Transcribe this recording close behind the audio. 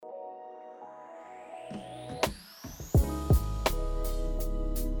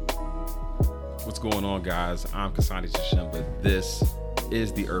What's going on, guys? I'm Kasani Chishimba. This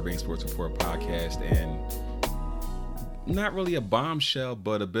is the Urban Sports Report podcast, and not really a bombshell,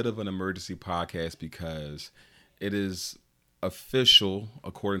 but a bit of an emergency podcast because it is official,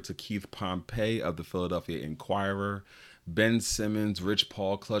 according to Keith Pompey of the Philadelphia Inquirer. Ben Simmons, Rich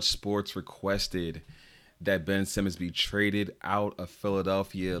Paul, Clutch Sports requested that Ben Simmons be traded out of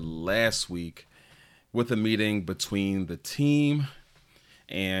Philadelphia last week with a meeting between the team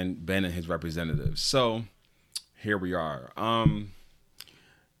and Ben and his representatives. So here we are.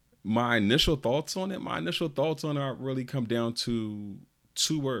 My initial thoughts on it really come down to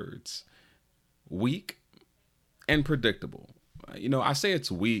two words: weak and predictable. I say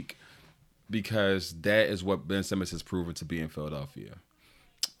it's weak because that is what Ben Simmons has proven to be in Philadelphia.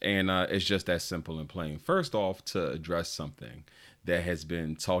 And it's just that simple and plain. First off, to address something that has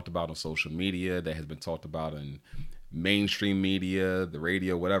been talked about on social media, that has been talked about in mainstream media, the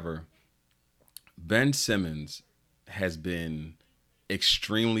radio, whatever. Ben Simmons has been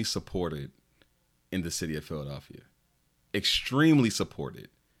extremely supported in the city of Philadelphia. Extremely supported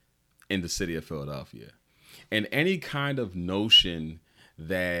in the city of Philadelphia. And any kind of notion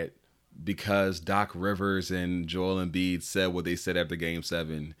that because Doc Rivers and Joel Embiid said what they said after Game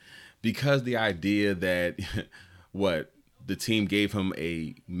 7, because the idea that the team gave him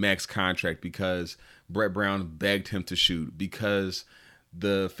a max contract because Brett Brown begged him to shoot, because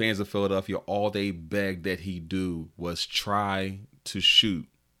the fans of Philadelphia, all they begged that he do was try to shoot.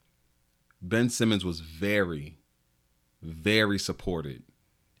 Ben Simmons was very, very supported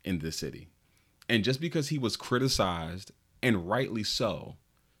in this city. And just because he was criticized, and rightly so,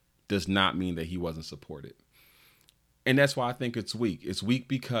 does not mean that he wasn't supported. And that's why I think it's weak. It's weak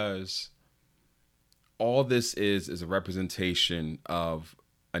because all this is a representation of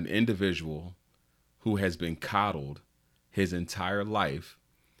an individual who has been coddled his entire life.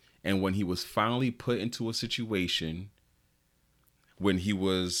 And when he was finally put into a situation, when he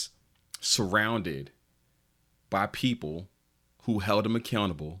was surrounded by people who held him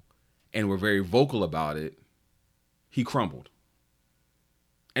accountable and were very vocal about it, he crumbled.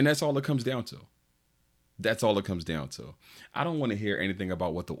 And that's all it comes down to. That's all it comes down to. I don't want to hear anything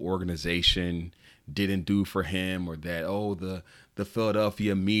about what the organization didn't do for him, or that, the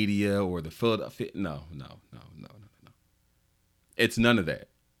Philadelphia media or the Philadelphia. No. It's none of that.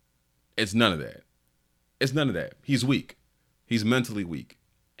 It's none of that. He's weak. He's mentally weak.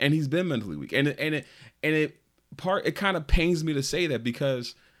 And he's been mentally weak. And it kind of pains me to say that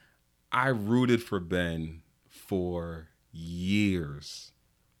because I rooted for Ben for years.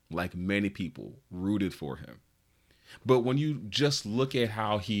 Like many people rooted for him. But when you just look at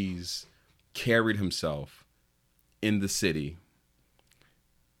how he's carried himself in the city,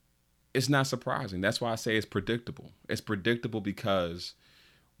 it's not surprising. That's why I say it's predictable. It's predictable because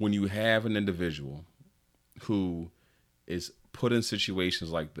when you have an individual who is put in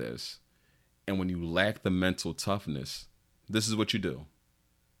situations like this, and when you lack the mental toughness, this is what you do.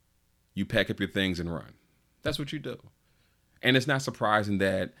 You pack up your things and run. That's what you do. And it's not surprising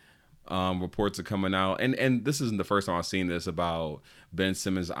that reports are coming out. And this isn't the first time I've seen this about Ben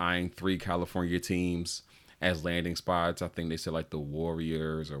Simmons eyeing 3 California teams as landing spots. I think they said like the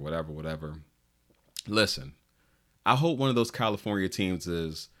Warriors or whatever. Listen, I hope one of those California teams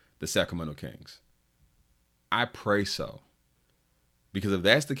is the Sacramento Kings. I pray so. Because if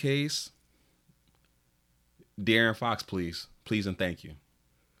that's the case, De'Aaron Fox, please and thank you.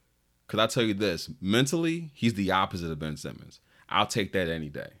 Because I'll tell you this, mentally, he's the opposite of Ben Simmons. I'll take that any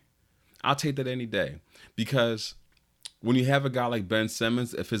day. Because when you have a guy like Ben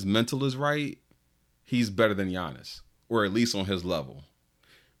Simmons, if his mental is right, he's better than Giannis, or at least on his level.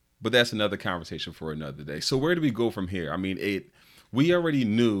 But that's another conversation for another day. So where do we go from here? I mean, we already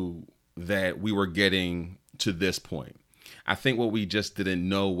knew that we were getting to this point. I think what we just didn't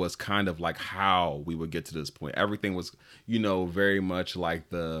know was kind of like how we would get to this point. Everything was, very much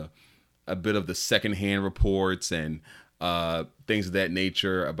like a bit of the secondhand reports and things of that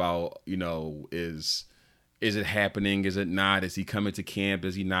nature about, is it happening? Is it not? Is he coming to camp?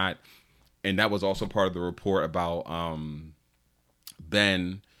 Is he not? And that was also part of the report about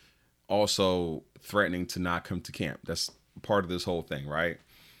Ben also threatening to not come to camp. That's part of this whole thing, right?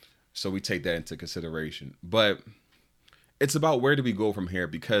 So we take that into consideration. But it's about where do we go from here,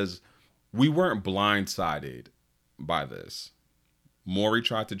 because we weren't blindsided by this. Morey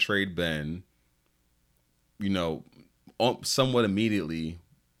tried to trade Ben, somewhat immediately,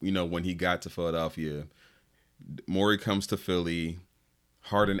 when he got to Philadelphia. Morey comes to Philly,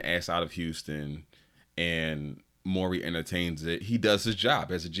 Harden asks out of Houston, and Morey entertains it. He does his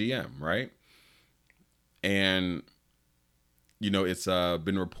job as a GM, right? And It's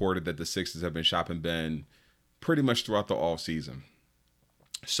been reported that the Sixers have been shopping Ben pretty much throughout the off season.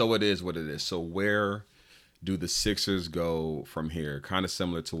 So it is what it is. So where do the Sixers go from here? Kind of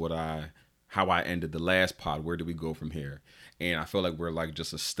similar to how I ended the last pod. Where do we go from here? And I feel like we're like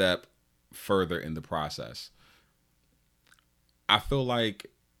just a step further in the process. I feel like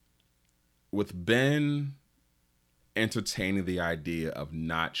with Ben entertaining the idea of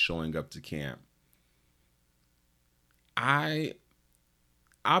not showing up to camp, I'll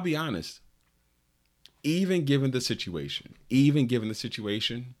be honest, even given the situation,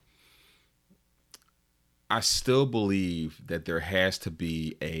 I still believe that there has to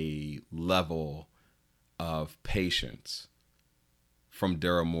be a level of patience from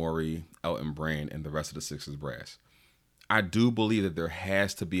Daryl Morey, Elton Brand, and the rest of the Sixers brass. I do believe that there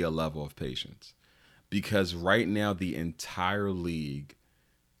has to be a level of patience because right now the entire league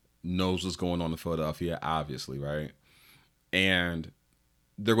knows what's going on in Philadelphia, obviously, right? And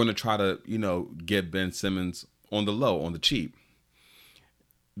they're going to try to, get Ben Simmons on the low, on the cheap.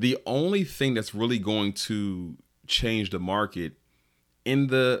 The only thing that's really going to change the market in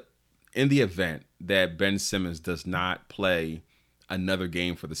the event that Ben Simmons does not play another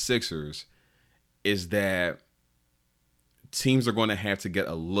game for the Sixers is that teams are going to have to get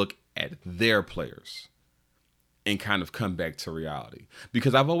a look at their players and kind of come back to reality.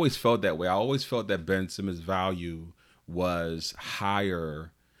 Because I've always felt that way. I always felt that Ben Simmons' value was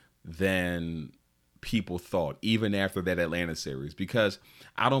higher than people thought, even after that Atlanta series. Because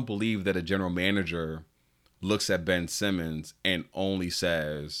I don't believe that a general manager looks at Ben Simmons and only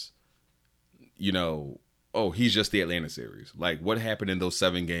says, oh, he's just the Atlanta series. Like, what happened in those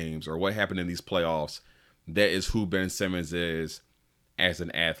 7 games or what happened in these playoffs, that is who Ben Simmons is as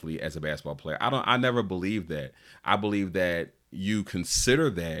an athlete, as a basketball player. I never believed that. I believe that you consider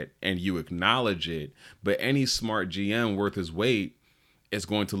that and you acknowledge it, but any smart GM worth his weight is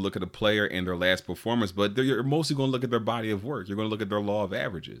going to look at a player in their last performance, but you're mostly going to look at their body of work. You're going to look at their law of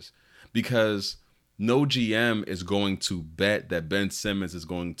averages, because no GM is going to bet that Ben Simmons is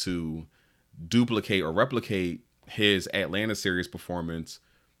going to duplicate or replicate his Atlanta series performance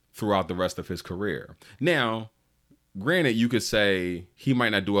throughout the rest of his career. Now, granted, you could say he might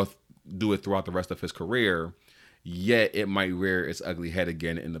not do it throughout the rest of his career, yet it might rear its ugly head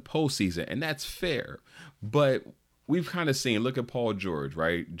again in the postseason, and that's fair. But we've kind of seen, look at Paul George,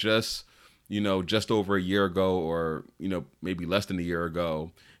 right? Just over a year ago, or maybe less than a year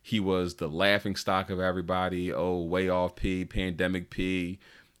ago, he was the laughing stock of everybody. Oh, way off P, pandemic P,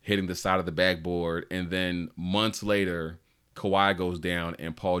 hitting the side of the backboard, and then months later, Kawhi goes down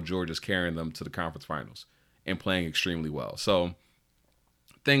and Paul George is carrying them to the conference finals and playing extremely well. So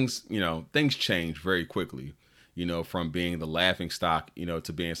things change very quickly, from being the laughing stock,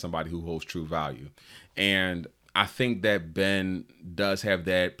 to being somebody who holds true value. And I think that Ben does have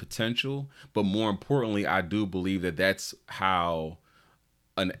that potential, but more importantly, I do believe that that's how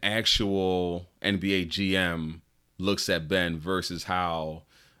an actual NBA GM looks at Ben versus how,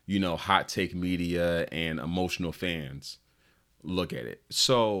 hot take media and emotional fans look at it.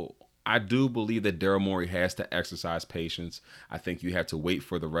 So I do believe that Daryl Morey has to exercise patience. I think you have to wait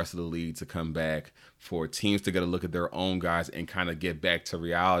for the rest of the league to come back, for teams to get a look at their own guys and kind of get back to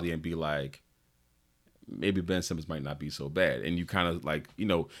reality and be like, maybe Ben Simmons might not be so bad. And you kind of like,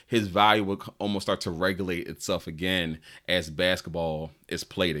 his value will almost start to regulate itself again as basketball is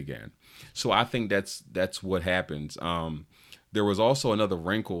played again. So I think that's what happens. There was also another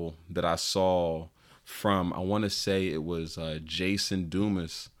wrinkle that I saw from, I want to say it was Jason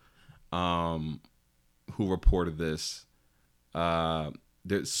Dumas, who reported this.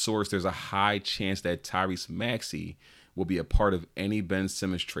 There's a high chance that Tyrese Maxey will be a part of any Ben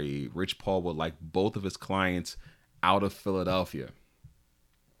Simmons trade. Rich Paul would like both of his clients out of Philadelphia.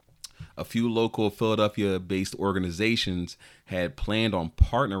 A few local Philadelphia-based organizations had planned on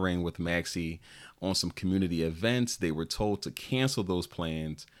partnering with Maxey on some community events. They were told to cancel those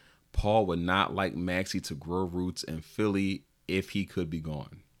plans. Paul would not like Maxey to grow roots in Philly if he could be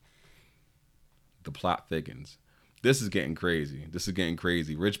gone. The plot thickens. This is getting crazy.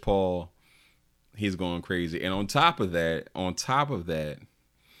 Rich Paul, he's going crazy. And on top of that,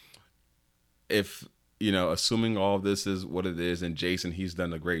 if, assuming all of this is what it is, and Jason, he's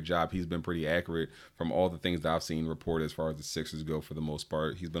done a great job. He's been pretty accurate from all the things that I've seen reported as far as the Sixers go for the most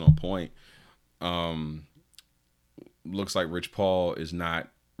part. He's been on point. Looks like Rich Paul is not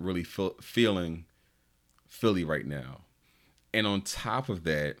really feeling Philly right now. And on top of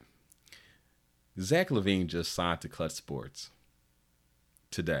that, Zach LaVine just signed to Clutch Sports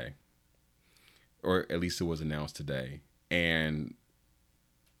today, or at least it was announced today. And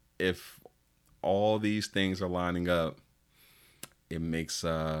if all these things are lining up, it makes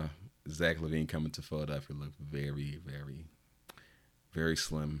Zach LaVine coming to Philadelphia look very, very, very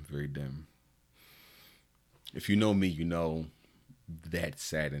slim, very dim. If you know me, you know that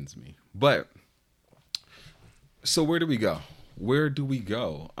saddens me. But so where do we go? Where do we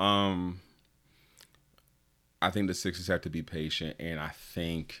go? I think the Sixers have to be patient, and I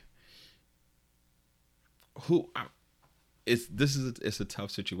think it's a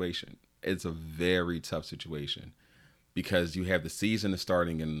tough situation. It's a very tough situation because you have the season is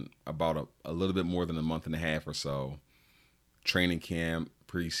starting in about a little bit more than a month and a half or so. Training camp,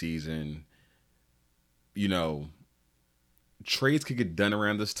 preseason, trades could get done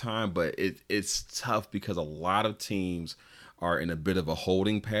around this time, but it's tough because a lot of teams are in a bit of a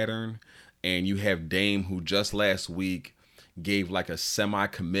holding pattern. And you have Dame, who just last week gave like a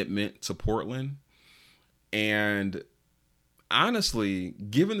semi-commitment to Portland. And honestly,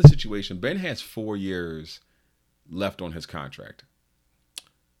 given the situation, Ben has 4 years left on his contract.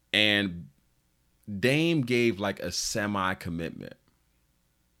 And Dame gave like a semi-commitment.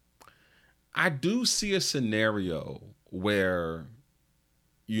 I do see a scenario where,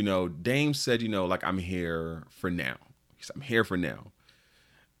 Dame said, like, I'm here for now. He said, I'm here for now.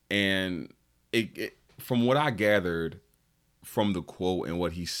 And it, from what I gathered from the quote and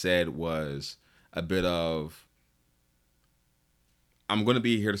what he said was a bit of, I'm going to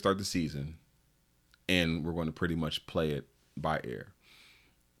be here to start the season, and we're going to pretty much play it by ear.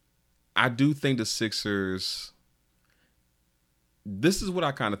 I do think the Sixers, this is what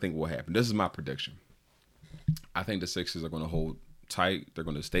I kind of think will happen. This is my prediction. I think the Sixers are going to hold tight. They're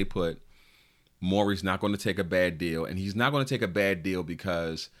going to stay put. Morey's not going to take a bad deal, and he's not going to take a bad deal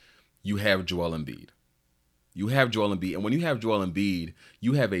because you have Joel Embiid. You have Joel Embiid, and when you have Joel Embiid,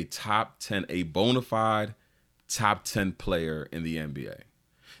 you have a top 10, a bona fide top 10 player in the NBA.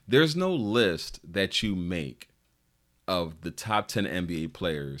 There's no list that you make of the top 10 NBA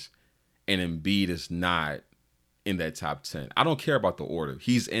players, and Embiid is not in that top 10. I don't care about the order.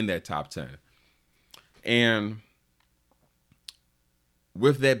 He's in that top 10. And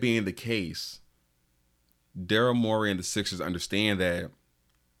with that being the case, Daryl Morey and the Sixers understand that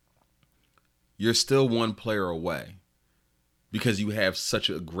you're still one player away because you have such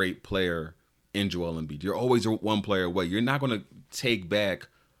a great player in Joel Embiid. You're always one player away. You're not going to take back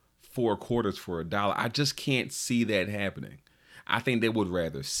 4 quarters for a dollar. I just can't see that happening. I think they would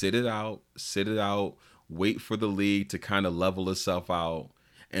rather sit it out, wait for the league to kind of level itself out,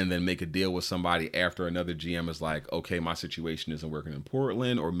 and then make a deal with somebody after another GM is like, okay, my situation isn't working in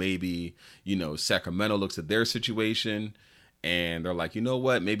Portland, or maybe, Sacramento looks at their situation and they're like, you know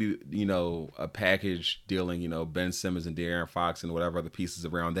what, maybe, a package dealing, Ben Simmons and De'Aaron Fox and whatever other pieces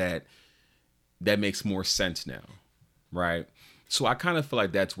around that makes more sense now, right? So I kind of feel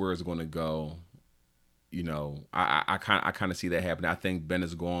like that's where it's going to go. I kind of see that happening. I think Ben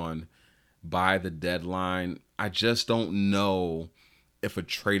is gone by the deadline. I just don't know if a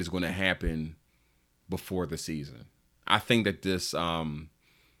trade is going to happen before the season. I think that this,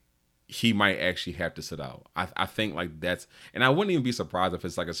 he might actually have to sit out. I think like that's, and I wouldn't even be surprised if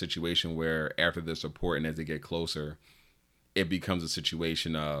it's like a situation where after this report and as they get closer, it becomes a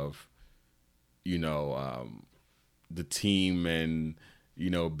situation of, the team and,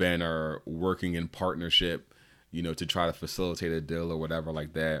 Ben are working in partnership, to try to facilitate a deal or whatever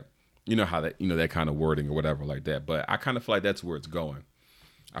like that. How that, that kind of wording or whatever like that. But I kind of feel like that's where it's going.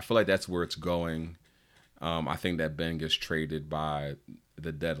 I think that Ben gets traded by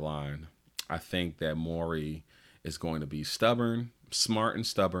the deadline. I think that Morey is going to be smart and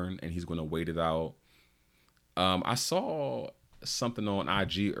stubborn, and he's going to wait it out. I saw something on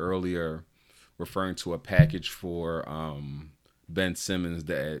IG earlier referring to a package for Ben Simmons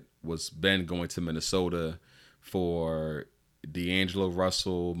that was Ben going to Minnesota for D'Angelo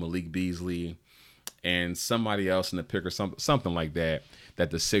Russell, Malik Beasley, and somebody else in the pick or something like that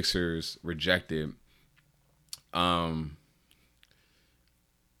the Sixers rejected. The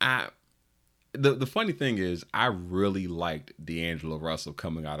funny thing is, I really liked D'Angelo Russell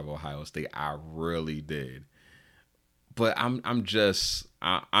coming out of Ohio State. I really did. But I'm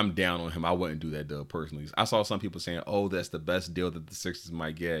down on him. I wouldn't do that deal personally. I saw some people saying, "Oh, that's the best deal that the Sixers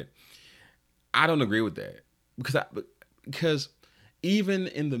might get." I don't agree with that because even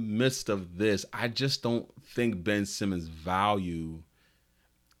in the midst of this, I just don't think Ben Simmons' value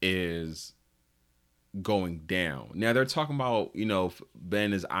is going down. Now they're talking about,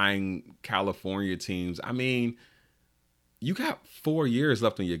 Ben is eyeing California teams. I mean, you got 4 years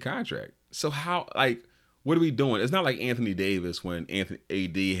left on your contract. So what are we doing? It's not like Anthony Davis when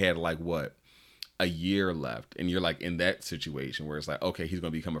AD had a year left and you're like in that situation where it's like, okay, he's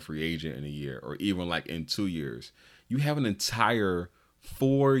going to become a free agent in a year or even like in 2 years, you have an entire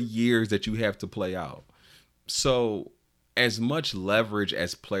 4 years that you have to play out. So as much leverage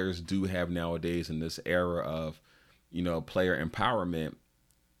as players do have nowadays in this era of, player empowerment,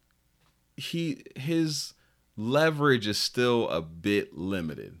 his leverage is still a bit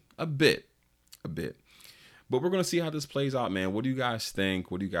limited. A bit. But we're going to see how this plays out, man. What do you guys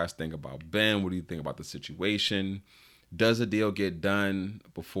think? What do you guys think about Ben? What do you think about the situation? Does a deal get done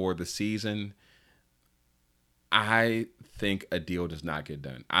before the season? I think a deal does not get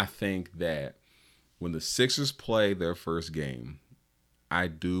done. I think that when the Sixers play their first game, I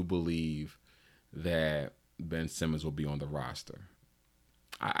do believe that Ben Simmons will be on the roster.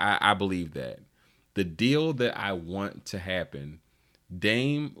 I believe that. The deal that I want to happen,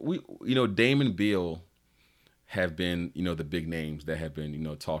 Dame and Beal have been, the big names that have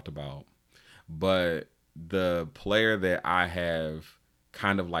been, talked about. But the player that I have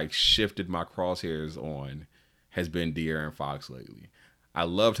kind of like shifted my crosshairs on has been De'Aaron Fox lately. I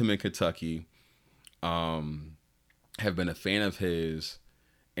loved him in Kentucky. Have been a fan of his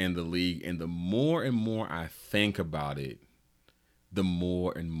in the league. And the more and more I think about it, the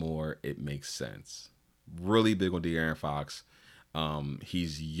more and more it makes sense. Really big on De'Aaron Fox.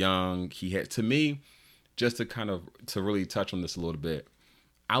 He's young. He had, to me, just to really touch on this a little bit,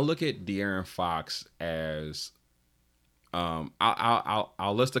 I look at De'Aaron Fox as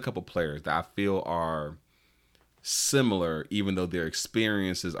I'll list a couple players that I feel are similar, even though their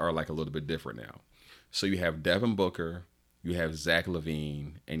experiences are like a little bit different now. So you have Devin Booker, you have Zach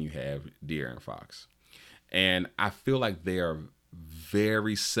LaVine, and you have De'Aaron Fox. And I feel like they are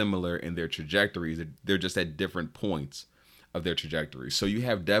very similar in their trajectories. They're just at different points of their trajectory. So you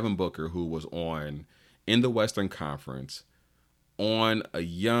have Devin Booker, who was in the Western Conference on a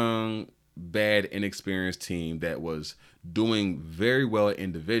young, bad, inexperienced team that was doing very well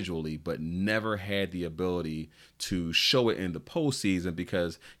individually, but never had the ability to show it in the postseason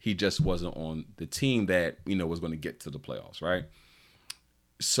because he just wasn't on the team that, was going to get to the playoffs, right?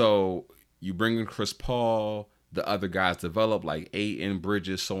 So you bring in Chris Paul, the other guys develop like Ayton,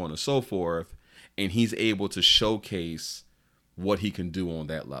 Bridges, so on and so forth, and he's able to showcase what he can do on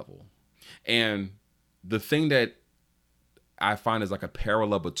that level. And the thing that I find is like a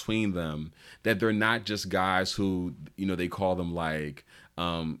parallel between them, that they're not just guys who, they call them like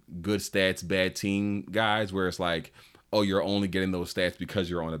good stats, bad team guys, where it's like, oh, you're only getting those stats because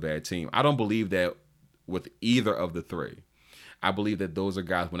you're on a bad team. I don't believe that with either of the three. I believe that those are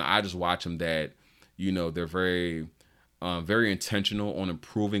guys, when I just watch them, that, they're very, very intentional on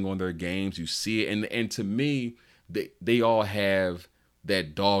improving on their games. You see it. And to me, they all have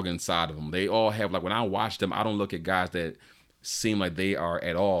that dog inside of them. They all have, like, when I watch them, I don't look at guys that seem like they are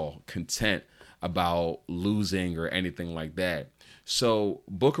at all content about losing or anything like that. So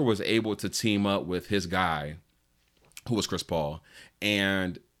Booker was able to team up with his guy, who was Chris Paul,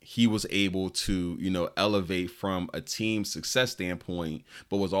 and he was able to, elevate from a team success standpoint,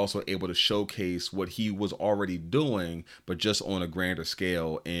 but was also able to showcase what he was already doing, but just on a grander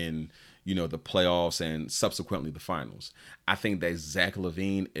scale in, the playoffs and subsequently the finals. I think that Zach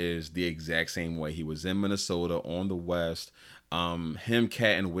LaVine is the exact same way. He was in Minnesota on the West. Him,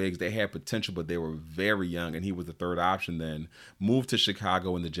 Cat, and Wiggs, they had potential, but they were very young, and he was the third option then. Moved to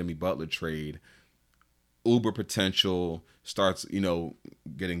Chicago in the Jimmy Butler trade. Uber potential, starts,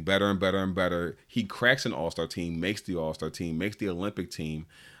 getting better and better and better. He cracks an all-star team, makes the all-star team, makes the Olympic team.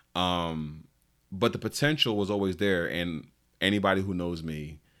 But the potential was always there, and anybody who knows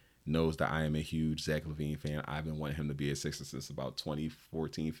me knows that I am a huge Zach LaVine fan. I've been wanting him to be a Sixer since about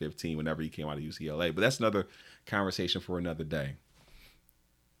 2014, 15, whenever he came out of UCLA. But that's another conversation for another day.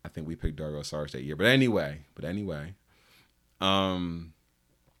 I think we picked Dario Saric that year. But anyway.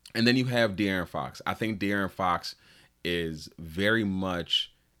 And then you have De'Aaron Fox. I think De'Aaron Fox is very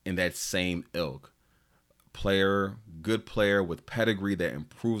much in that same ilk. Good player with pedigree that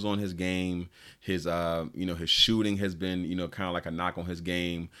improves on his game. His his shooting has been, kind of like a knock on his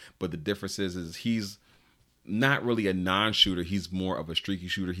game. But the difference is he's not really a non-shooter. He's more of a streaky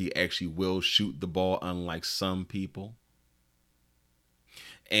shooter. He actually will shoot the ball, unlike some people.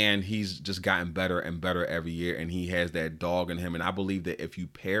 And he's just gotten better and better every year, and he has that dog in him. And I believe that if you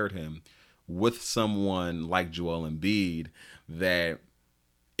paired him with someone like Joel Embiid, that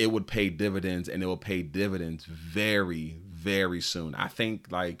it would pay dividends, and it will pay dividends very, very soon. I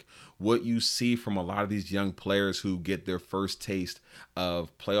think like what you see from a lot of these young players who get their first taste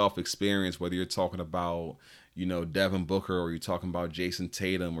of playoff experience, whether you're talking about, Devin Booker, or you're talking about Jason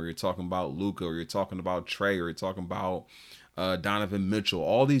Tatum, or you're talking about Luka, or you're talking about Trey, or you're talking about Donovan Mitchell,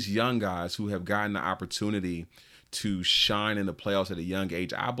 all these young guys who have gotten the opportunity to shine in the playoffs at a young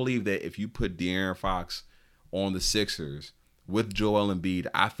age. I believe that if you put De'Aaron Fox on the Sixers with Joel Embiid,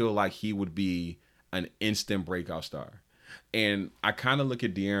 I feel like he would be an instant breakout star. And I kind of look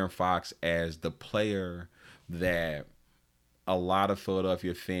at De'Aaron Fox as the player that a lot of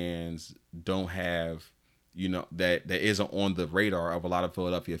Philadelphia fans don't have, that isn't on the radar of a lot of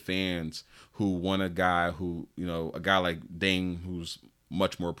Philadelphia fans who want a guy who, a guy like Dame, who's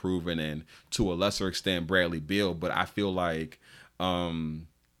much more proven, and to a lesser extent Bradley Beal. But I feel like De'Aaron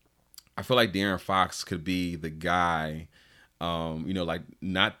Fox could be the guy, like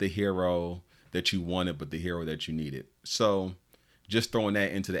not the hero that you wanted, but the hero that you needed. So just throwing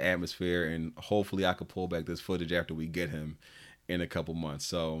that into the atmosphere, and hopefully I could pull back this footage after we get him in a couple months.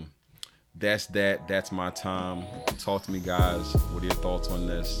 So that's that. That's my time. Talk to me, guys. What are your thoughts on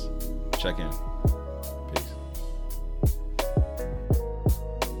this? Check in.